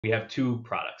we have two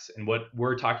products. And what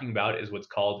we're talking about is what's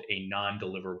called a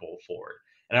non-deliverable forward.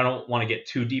 And I don't want to get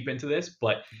too deep into this,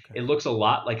 but it Okay. looks a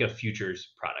lot like a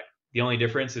futures product. The only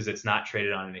difference is it's not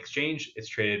traded on an exchange, it's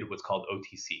traded what's called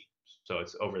OTC. So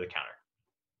it's over the counter.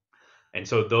 And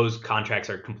so those contracts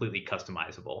are completely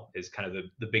customizable, is kind of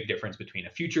the big difference between a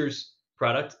futures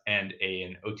product and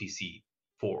an OTC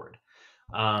forward.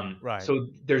 Right. So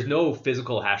there's no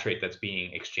physical hash rate that's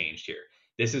being exchanged here.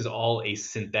 This is all a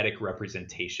synthetic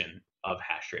representation of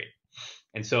hash rate.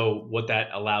 And so what that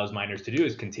allows miners to do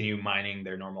is continue mining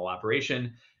their normal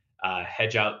operation,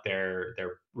 hedge out their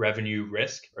revenue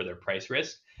risk or their price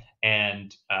risk,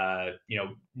 and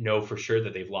know for sure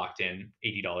that they've locked in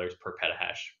 $80 per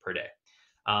petahash per day.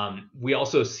 We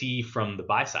also see from the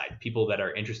buy side people that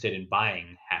are interested in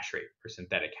buying hash rate or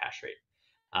synthetic hash rate.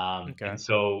 Okay. And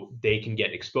so they can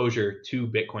get exposure to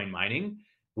Bitcoin mining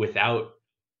without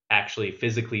actually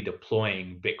physically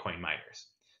deploying Bitcoin miners.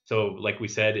 So, like we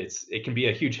said, it can be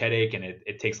a huge headache, and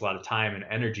it takes a lot of time and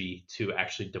energy to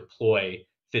actually deploy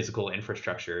physical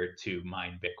infrastructure to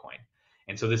mine Bitcoin.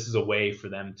 And so this is a way for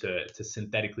them to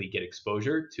synthetically get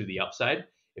exposure to the upside.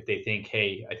 If they think,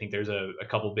 hey, I think there's a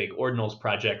couple big ordinals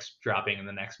projects dropping in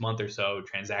the next month or so,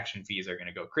 transaction fees are going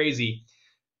to go crazy.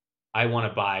 I want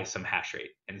to buy some hash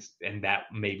rate, and that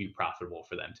may be profitable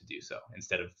for them to do so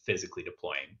instead of physically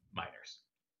deploying miners.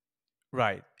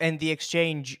 Right. And the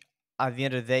exchange at the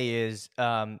end of the day is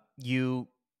you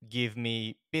give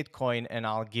me Bitcoin and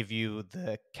I'll give you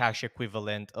the cash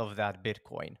equivalent of that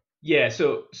Bitcoin. Yeah,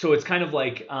 so it's kind of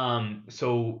like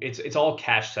so it's all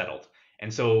cash settled.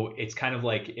 And so it's kind of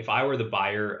like if I were the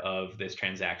buyer of this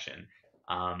transaction,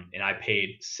 and I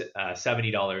paid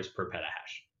 $70 per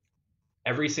petahash.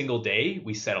 Every single day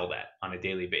we settle that on a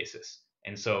daily basis.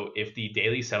 And so if the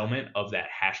daily settlement of that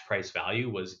hash price value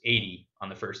was 80 on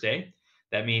the first day,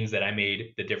 that means that I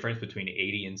made the difference between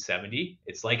 80 and 70.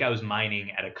 It's like I was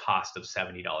mining at a cost of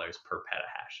 $70 per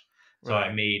petahash. So I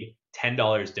Right. made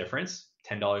 $10 difference,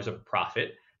 $10 of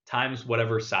profit times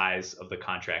whatever size of the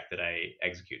contract that I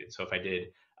executed. So if I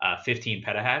did 15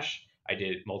 petahash, I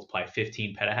did multiply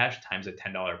 15 petahash times a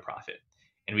 $10 profit.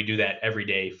 And we do that every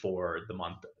day for the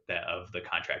month of the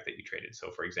contract that you traded.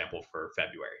 So, for example, for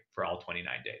February, for all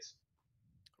 29 days.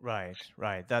 Right.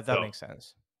 Right. That So, makes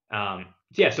sense.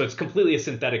 yeah, so it's completely a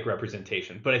synthetic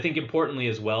representation. But I think importantly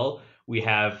as well, we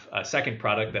have a second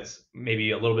product that's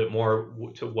maybe a little bit more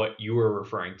to what you were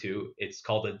referring to. It's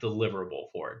called a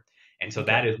deliverable forward. And so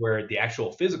that Okay. is where the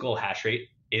actual physical hash rate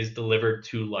is delivered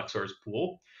to Luxor's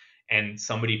pool, and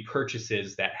somebody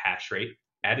purchases that hash rate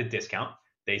at a discount.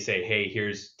 They say, hey,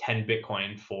 here's 10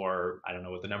 Bitcoin for, I don't know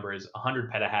what the number is,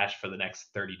 100 petahash for the next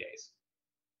 30 days.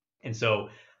 And so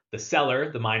the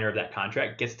seller, the miner of that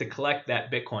contract, gets to collect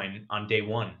that Bitcoin on day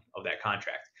one of that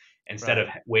contract instead of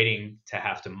Right. waiting to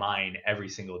have to mine every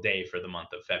single day for the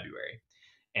month of February.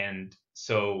 And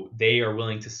so they are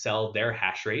willing to sell their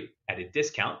hash rate at a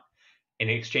discount in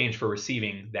exchange for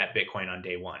receiving that Bitcoin on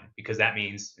day one, because that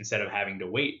means instead of having to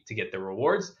wait to get the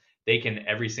rewards, they can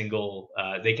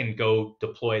go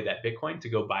deploy that Bitcoin to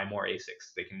go buy more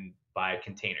ASICs. They can buy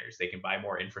containers. They can buy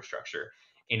more infrastructure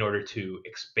in order to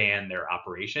expand their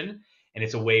operation. And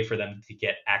it's a way for them to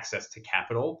get access to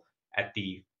capital at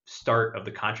the start of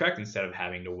the contract instead of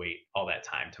having to wait all that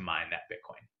time to mine that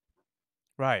Bitcoin.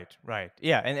 Right. Right.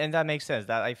 Yeah, and that makes sense.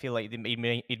 That I feel like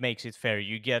it makes it fair.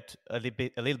 You get a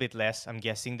little bit less, I'm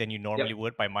guessing, than you normally Yep.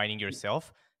 would by mining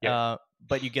yourself. Yep.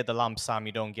 But you get the lump sum.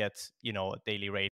 You don't get a daily rate.